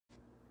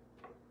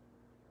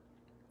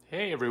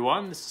Hey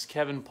everyone, this is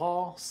Kevin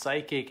Paul,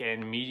 psychic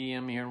and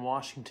medium here in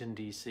Washington,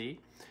 D.C.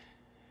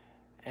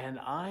 And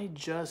I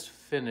just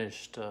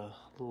finished a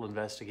little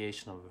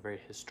investigation of a very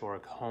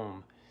historic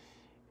home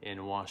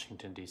in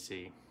Washington,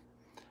 D.C.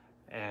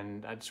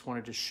 And I just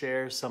wanted to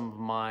share some of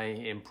my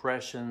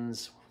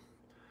impressions,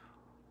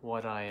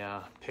 what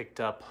I picked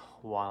up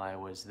while I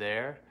was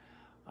there.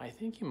 I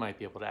think you might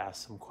be able to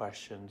ask some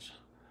questions.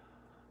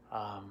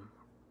 Let's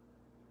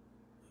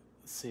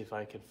see if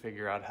I can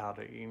figure out how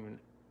to even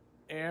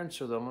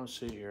answer them. Let's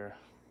see here.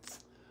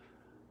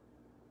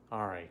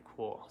 All right,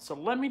 cool. So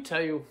let me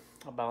tell you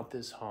about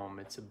this home.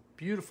 It's a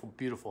beautiful,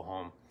 beautiful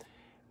home,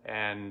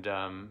 and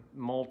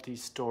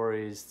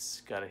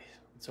multi-stories.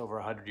 It's over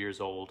 100 years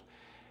old,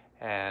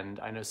 and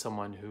I know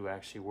someone who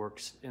actually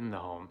works in the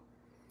home,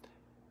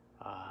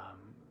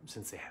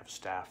 since they have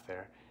staff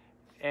there.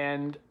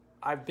 And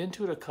I've been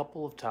to it a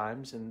couple of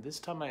times, and this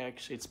time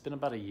it's been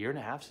about 1.5 years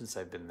since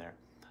I've been there.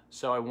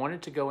 So I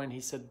wanted to go in.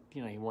 He said,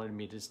 he wanted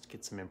me to just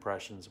get some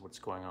impressions of what's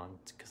going on,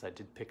 because I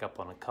did pick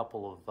up on a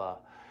couple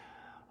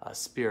of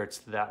spirits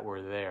that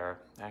were there.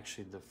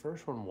 Actually, the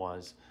first one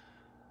was,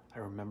 I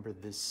remember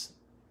this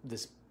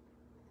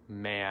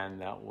man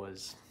that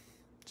was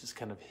just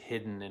kind of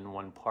hidden in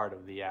one part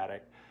of the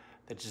attic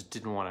that just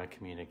didn't want to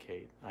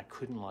communicate. I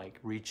couldn't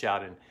reach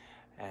out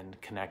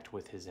and connect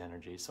with his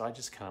energy, so I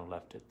just kind of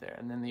left it there.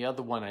 And then the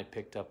other one I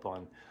picked up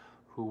on,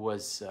 who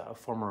was a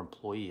former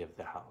employee of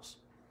the house.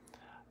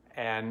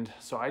 And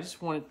so I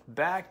just went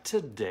back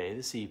today,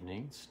 this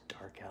evening, it's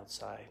dark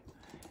outside,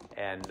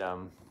 and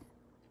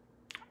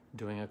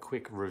doing a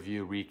quick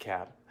review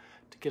recap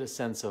to get a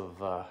sense of,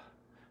 so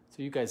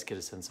you guys get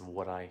a sense of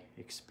what I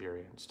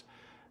experienced.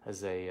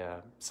 As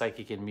a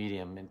psychic and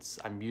medium,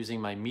 I'm using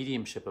my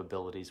mediumship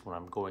abilities when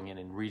I'm going in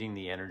and reading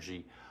the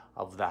energy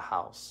of the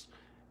house,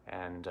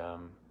 and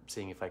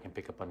seeing if I can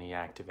pick up on the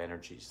active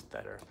energies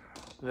that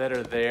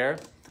are there.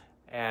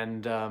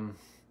 And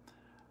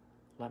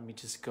let me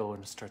just go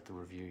and start the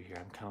review here.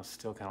 I'm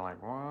still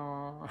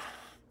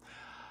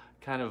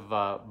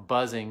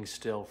buzzing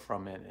still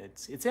from it.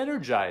 It's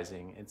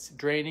energizing. It's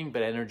draining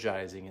but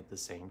energizing at the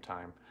same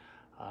time.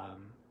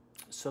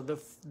 So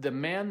the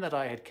man that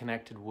I had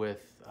connected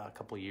with a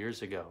couple of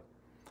years ago,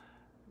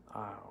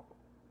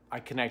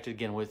 I connected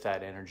again with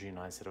that energy, and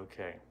I said,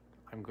 okay,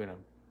 I'm going to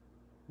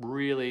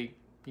really,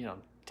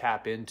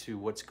 tap into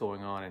what's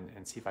going on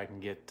and see if I can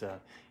get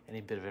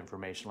any bit of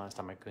information. Last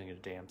time I couldn't get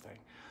a damn thing.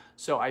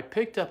 So I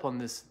picked up on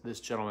this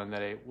gentleman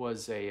that it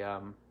was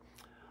a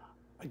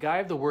guy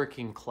of the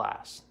working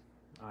class.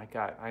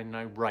 And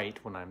I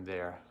write when I'm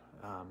there,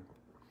 and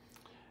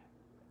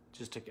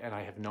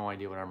I have no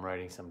idea what I'm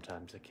writing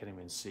sometimes. I can't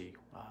even see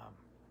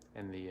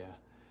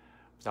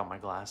without my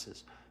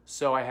glasses.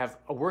 So I have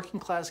a working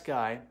class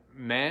guy,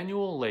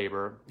 manual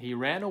labor. He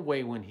ran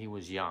away when he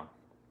was young.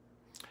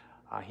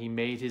 He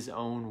made his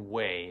own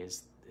way,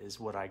 is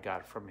what I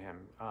got from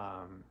him.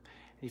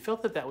 He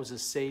felt that was a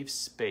safe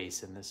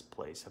space in this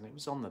place, and it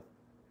was on the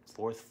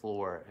 4th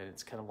floor, and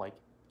it's kind of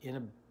in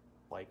a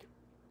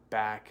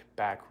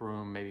back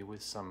room, maybe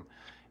with some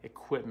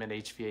equipment,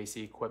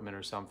 HVAC equipment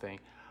or something.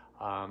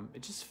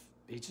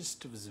 He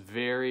just was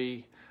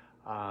very,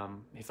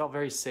 he felt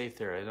very safe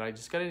there, and I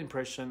just got an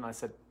impression. I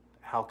said,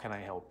 how can I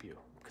help you?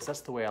 Because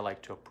that's the way I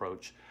like to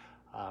approach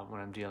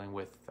when I'm dealing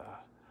with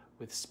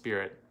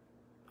spirit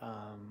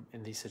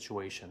in these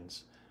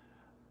situations.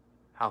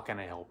 How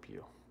can I help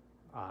you?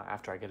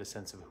 After I get a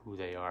sense of who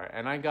they are.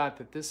 And I got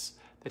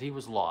that he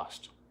was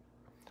lost.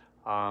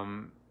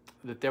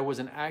 That there was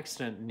an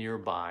accident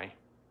nearby.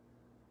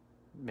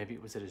 Maybe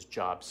it was at his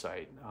job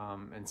site.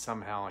 And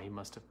somehow he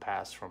must have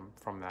passed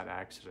from that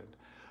accident.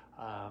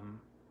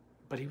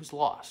 But he was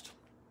lost.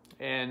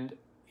 And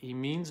he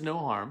means no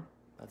harm.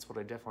 That's what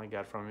I definitely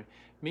got from him.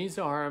 Means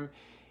no harm.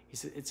 He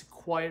said it's a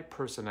quiet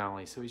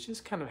personality. So he's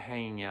just kind of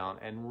hanging out.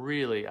 And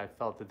really, I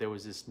felt that there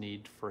was this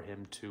need for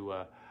him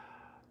to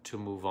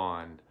move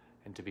on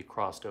and to be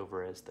crossed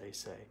over, as they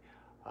say.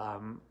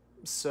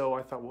 So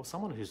I thought, well,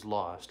 someone who's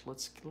lost,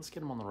 let's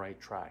get him on the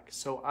right track.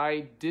 So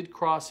I did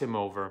cross him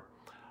over,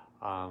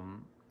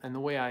 and the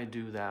way I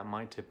do that,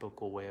 my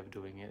typical way of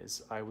doing it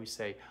is I always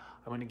say,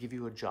 I'm going to give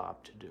you a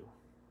job to do.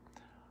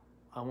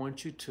 I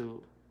want you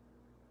to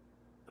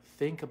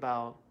think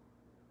about,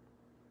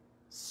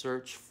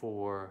 search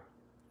for,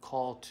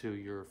 call to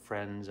your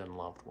friends and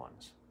loved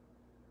ones,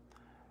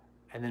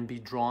 and then be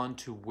drawn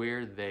to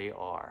where they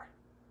are.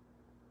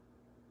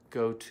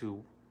 Go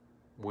to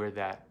where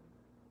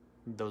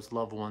those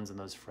loved ones and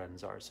those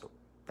friends are. So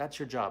that's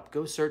your job.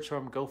 Go search for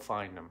them, go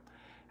find them.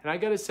 And I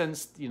got a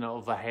sense,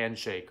 of a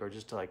handshake or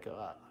just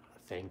a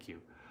thank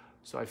you.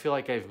 So I feel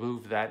like I've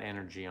moved that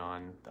energy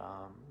on.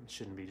 It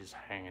shouldn't be just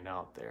hanging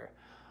out there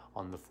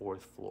on the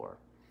 4th floor.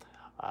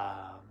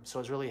 So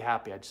I was really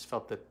happy. I just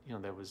felt that,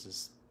 there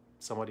was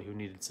somebody who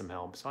needed some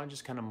help. So I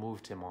just kind of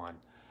moved him on.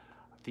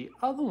 The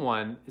other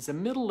one is a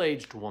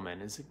middle-aged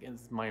woman, is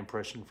my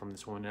impression from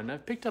this woman. And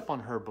I've picked up on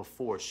her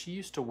before. She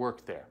used to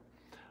work there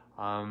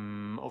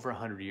over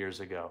 100 years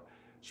ago.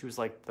 She was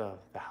like the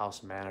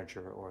house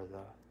manager, or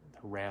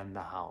who ran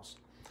the house.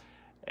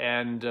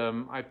 And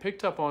I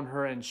picked up on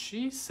her, and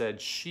she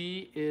said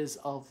she is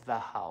of the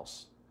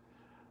house.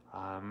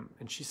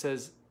 And she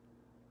says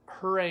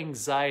her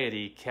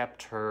anxiety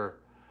kept her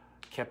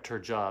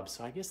job.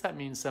 So I guess that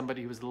means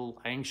somebody who was a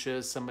little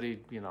anxious, somebody,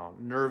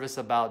 nervous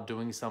about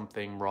doing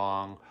something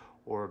wrong,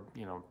 or,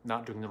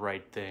 not doing the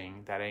right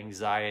thing. That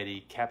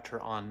anxiety kept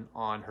her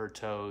on her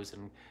toes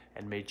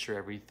and made sure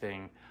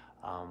everything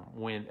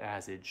went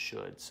as it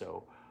should.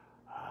 So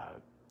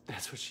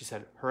that's what she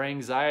said. Her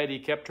anxiety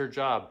kept her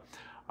job.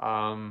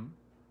 So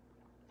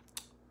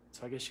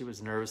I guess she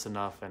was nervous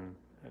enough and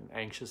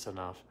anxious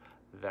enough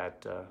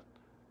that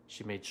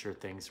she made sure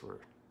things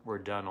were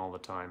done all the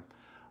time.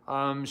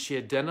 She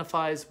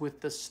identifies with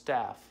the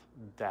staff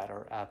that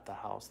are at the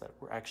house, that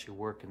actually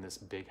work in this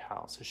big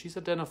house. So she's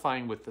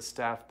identifying with the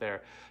staff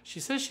there. She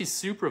says she's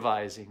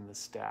supervising the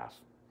staff.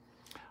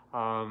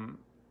 What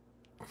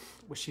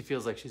she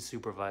feels like she's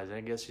supervising.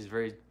 I guess she's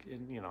very,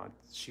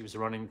 she was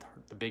running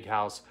the big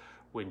house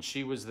when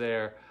she was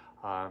there.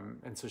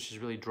 And so she's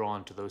really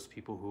drawn to those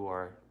people who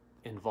are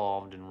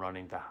involved in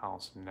running the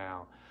house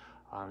now.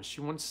 She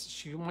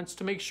wants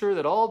to make sure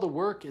that all the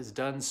work is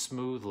done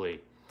smoothly.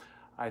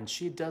 And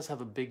she does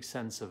have a big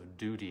sense of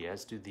duty,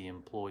 as do the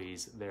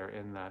employees there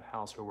in that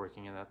house or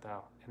working in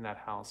that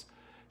house.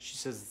 She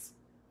says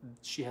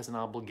she has an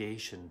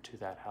obligation to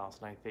that house,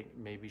 and I think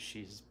maybe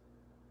she's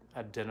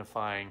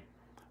identifying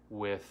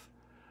with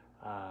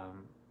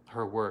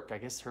her work. I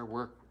guess her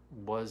work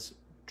was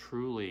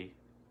truly,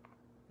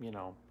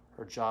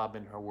 her job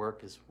and her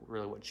work is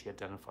really what she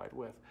identified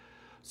with.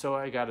 So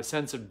I got a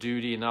sense of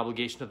duty and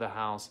obligation to the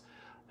house.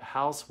 The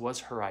house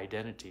was her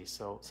identity.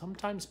 So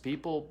sometimes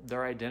people,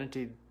 their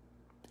identity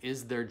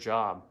is their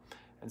job.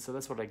 And so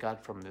that's what I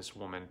got from this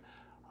woman.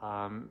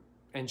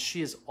 And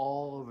she is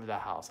all over the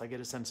house. I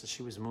get a sense that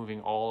she was moving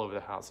all over the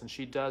house. And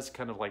she does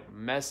kind of like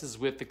messes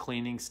with the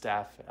cleaning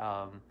staff.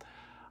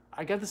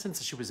 I got the sense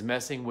that she was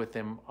messing with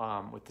them,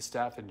 with the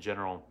staff in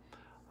general.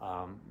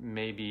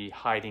 Maybe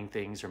hiding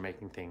things or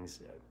making things.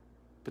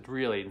 But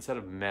really, instead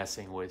of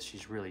messing with,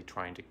 she's really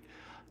trying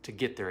to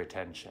get their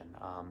attention,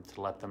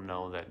 to let them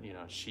know that,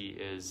 she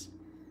is,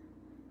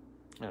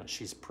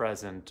 she's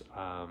present,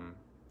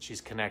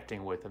 she's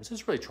connecting with them. So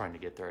it's really trying to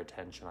get their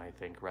attention, I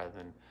think, rather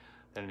than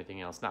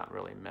anything else, not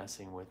really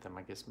messing with them.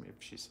 I guess maybe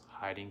she's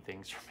hiding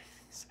things from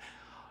things.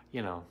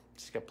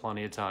 She's got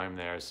plenty of time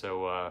there.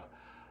 So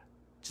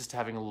just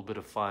having a little bit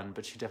of fun,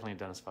 but she definitely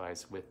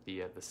identifies with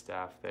the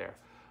staff there.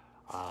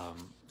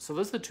 So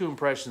those are the two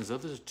impressions.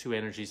 Those are the two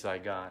energies I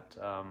got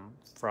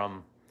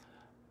from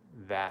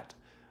that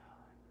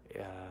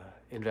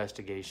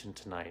investigation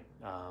tonight.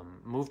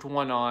 Moved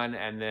one on,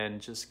 and then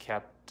just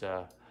kept,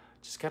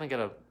 just kind of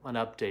got an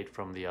update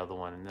from the other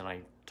one. And then I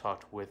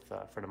talked with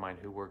a friend of mine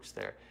who works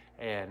there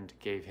and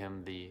gave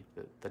him the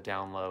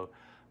download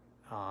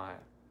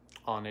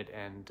on it,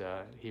 and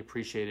he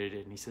appreciated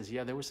it. And he says,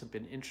 yeah, there was some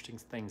been interesting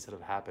things that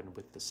have happened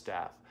with the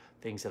staff,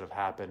 things that have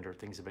happened, or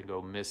things that have been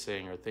go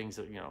missing, or things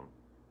that,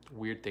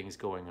 weird things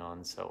going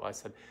on. So I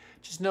said,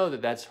 just know that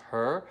that's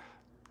her,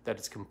 that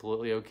it's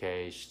completely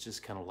okay. She's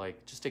just kind of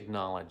like, just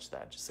acknowledge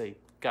that. Just say,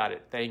 got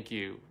it, thank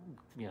you,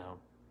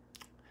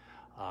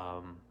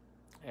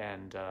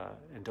 and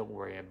don't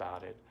worry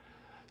about it.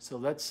 So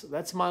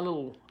that's my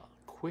little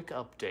quick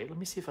update. Let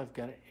me see if I've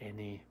got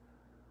any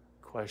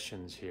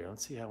questions here.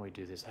 Let's see how we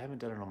do this. I haven't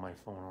done it on my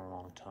phone in a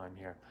long time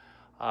here.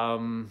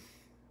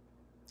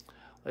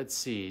 Let's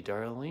see,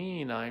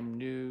 Darlene, I'm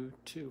new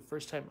too,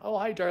 first time. Oh,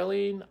 hi,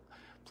 Darlene.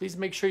 Please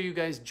make sure you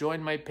guys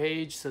join my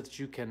page so that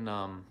you can,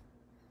 I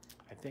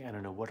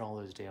don't know what all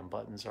those damn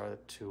buttons are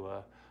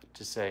to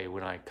say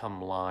when I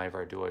come live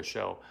or do a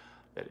show,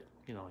 that,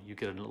 you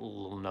get a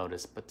little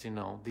notice. But,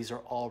 these are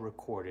all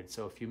recorded.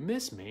 So if you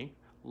miss me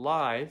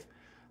live,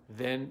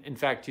 then, in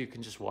fact, you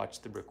can just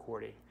watch the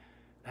recording.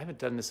 I haven't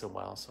done this in a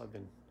while, so I've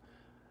been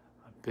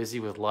busy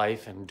with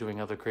life and doing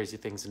other crazy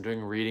things and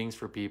doing readings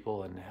for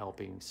people and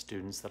helping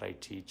students that I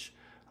teach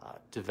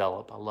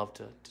develop. I love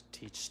to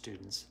teach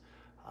students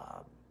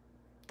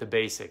the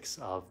basics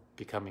of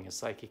becoming a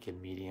psychic and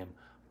medium,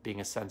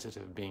 being a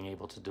sensitive, being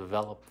able to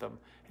develop them,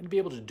 and be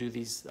able to do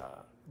these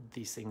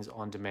things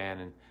on demand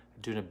and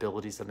do an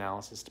abilities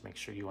analysis to make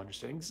sure you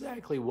understand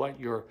exactly what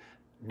your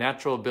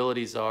natural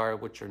abilities are,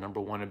 what your number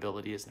one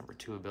ability is, number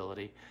two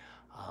ability.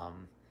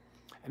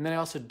 And then I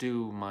also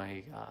do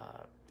my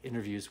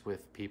interviews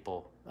with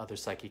people, other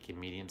psychic and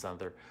mediums,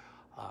 other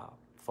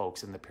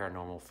folks in the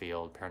paranormal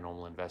field,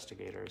 paranormal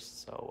investigators.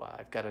 So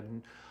I've got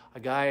a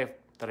guy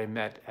that I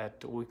met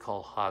at what we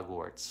call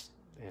Hogwarts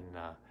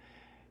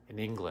in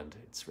England.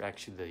 It's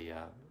actually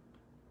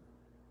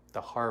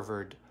the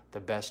Harvard, the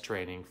best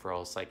training for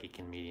all psychic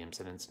and mediums,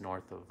 and it's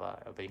north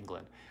of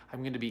England.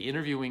 I'm going to be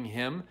interviewing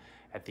him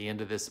at the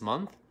end of this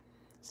month.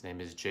 His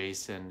name is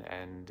Jason,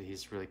 and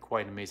he's really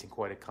quite amazing,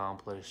 quite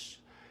accomplished.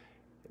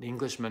 An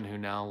Englishman who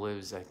now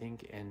lives, I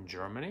think, in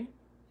Germany.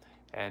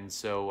 And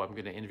so I'm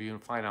going to interview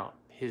and find out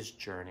his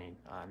journey.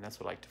 And that's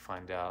what I like to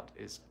find out,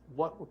 is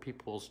what were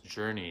people's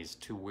journeys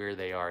to where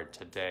they are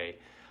today.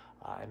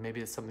 And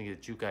maybe it's something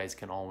that you guys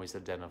can always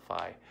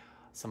identify.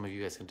 some of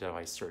you guys can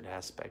identify certain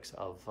aspects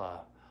of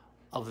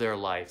their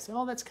life. So,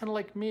 oh, that's kind of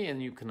like me,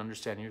 and you can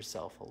understand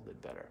yourself a little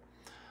bit better.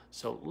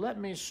 So let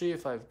me see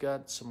if I've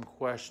got some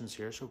questions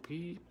here. So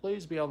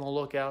please be on the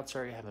lookout.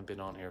 Sorry, I haven't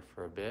been on here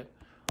for a bit.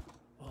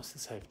 Well,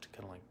 since I have to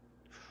kind of like,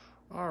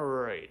 all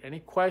right. Any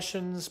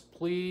questions,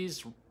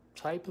 please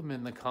type them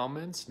in the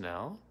comments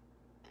now.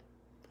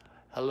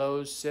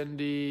 Hello,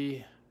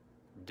 Cindy,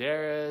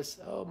 Darius.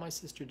 Oh, my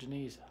sister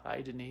Denise.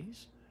 Hi,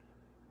 Denise.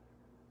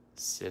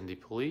 Cindy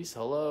Police,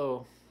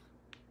 hello.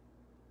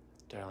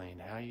 Darlene,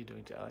 how are you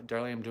doing?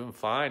 Darlene, I'm doing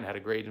fine. Had a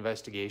great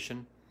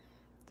investigation.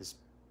 This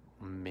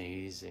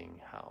amazing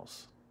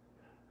house.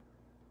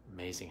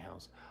 Amazing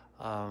house.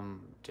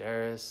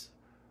 Darius,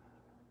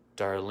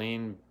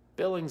 Darlene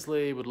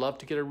Billingsley would love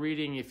to get a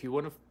reading. If you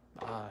want to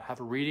have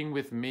a reading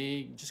with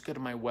me, just go to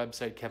my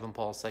website,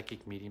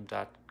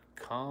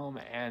 kevinpaulpsychicmedium.com,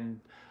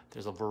 and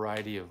there's a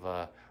variety of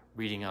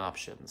reading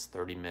options,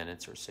 30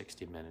 minutes or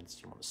 60 minutes.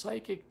 Do you want a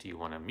psychic? Do you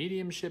want a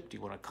mediumship? Do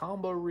you want a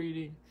combo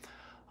reading?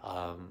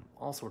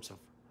 All sorts of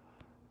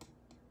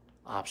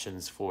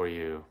options for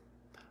you.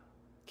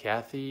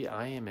 Kathy,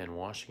 I am in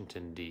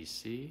Washington,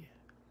 D.C.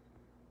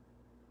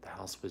 The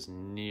house was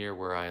near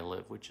where I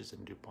live, which is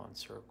in DuPont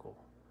Circle.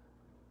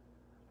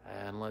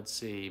 And let's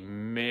see,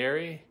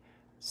 Mary,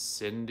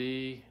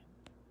 Cindy.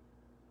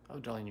 Oh,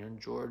 darling, you're in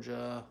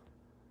Georgia.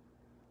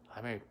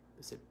 Hi, Mary.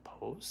 Is it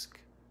Posk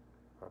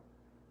or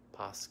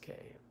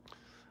Poske?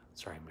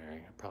 Sorry,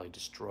 Mary. I probably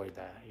destroyed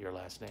your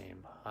last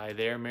name. Hi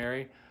there,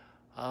 Mary.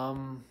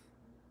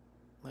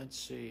 Let's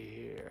see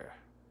here.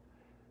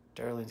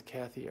 Darlene,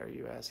 Kathy, are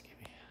you asking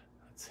me?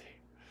 Let's see.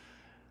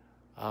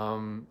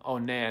 Oh,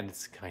 Nan,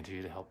 it's kind of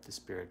you to help the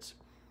spirits.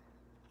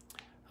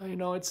 You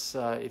know, it's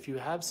if you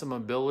have some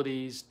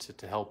abilities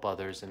to help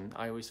others, and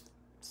I always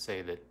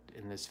say that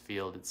in this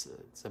field, it's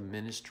a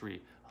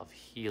ministry of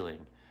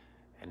healing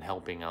and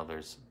helping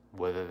others,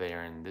 whether they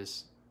are in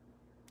this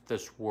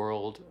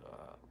world,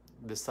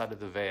 this side of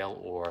the veil,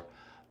 or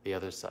the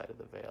other side of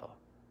the veil.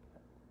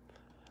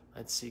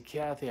 Let's see,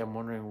 Kathy, I'm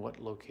wondering what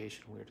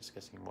location we're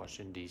discussing in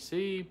Washington,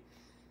 D.C.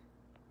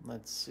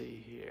 Let's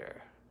see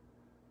here.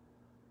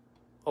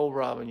 Oh,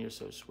 Robin, you're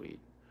so sweet.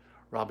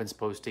 Robin's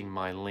posting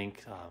my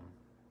link,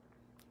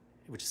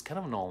 which is kind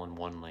of an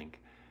all-in-one link.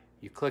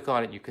 You click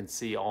on it, you can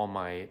see all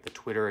the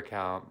Twitter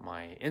account,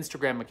 my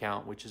Instagram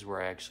account, which is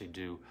where I actually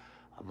do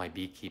my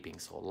beekeeping.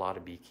 So a lot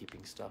of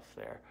beekeeping stuff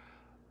there,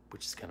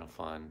 which is kind of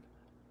fun.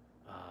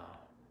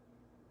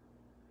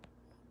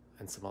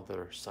 And some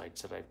other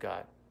sites that I've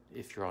got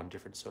if you're on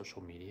different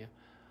social media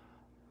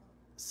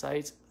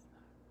sites.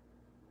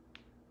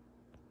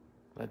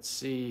 Let's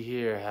see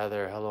here,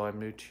 Heather. Hello, I'm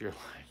new to your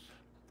life.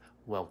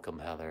 Welcome,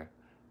 Heather.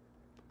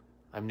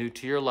 I'm new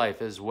to your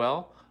life as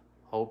well.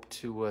 Hope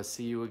to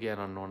see you again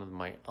on one of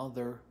my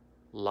other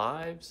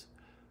lives.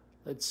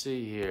 Let's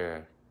see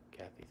here.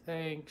 Kathy,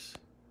 thanks.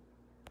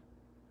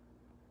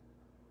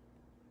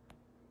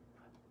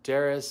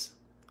 Darius,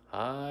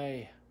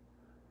 hi.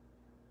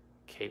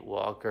 Kate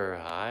Walker,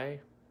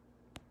 hi.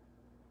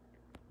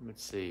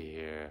 Let's see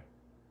here.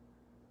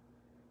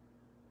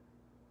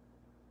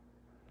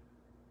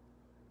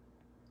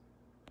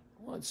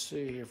 Let's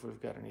see if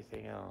we've got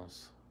anything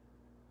else.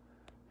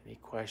 Any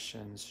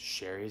questions?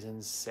 Sherry's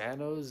in San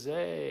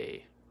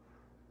Jose.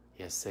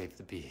 Yes, save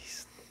the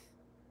bees.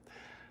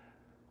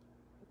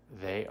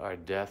 They are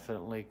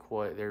definitely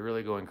they're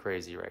really going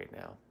crazy right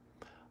now.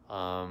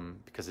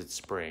 Because it's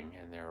spring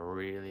and they're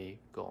really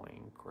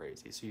going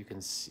crazy. So you can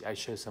see, I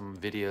show some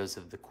videos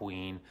of the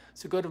Queen.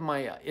 So go to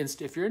my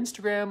if you're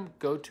Instagram,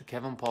 go to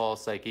Kevin Paul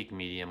Psychic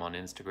Medium on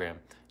Instagram.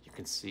 You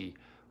can see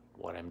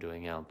what I'm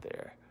doing out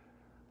there.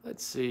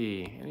 Let's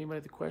see.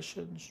 Anybody have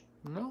questions?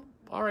 No?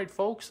 All right,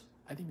 folks.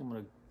 I think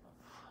I'm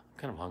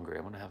kind of hungry.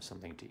 I'm gonna have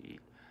something to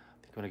eat.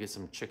 I think I'm gonna get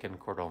some chicken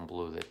cordon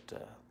bleu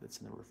that's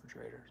in the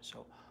refrigerator.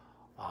 So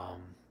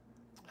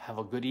have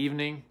a good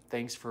evening.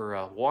 Thanks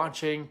for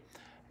watching.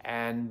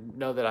 And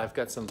know that I've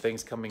got some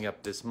things coming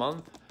up this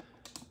month.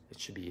 It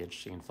should be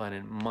interesting and fun.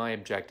 And my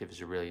objective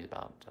is really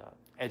about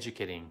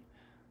educating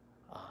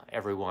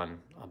everyone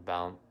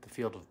about the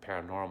field of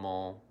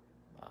paranormal,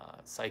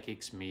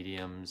 psychics,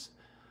 mediums,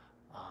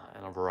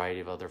 and a variety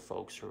of other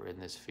folks who are in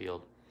this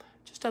field.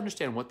 Just to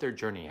understand what their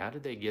journey, how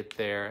did they get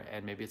there,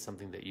 and maybe it's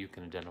something that you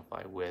can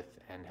identify with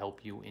and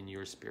help you in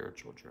your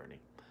spiritual journey.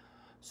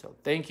 So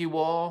thank you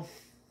all.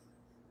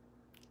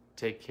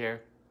 Take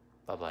care.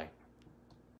 Bye-bye.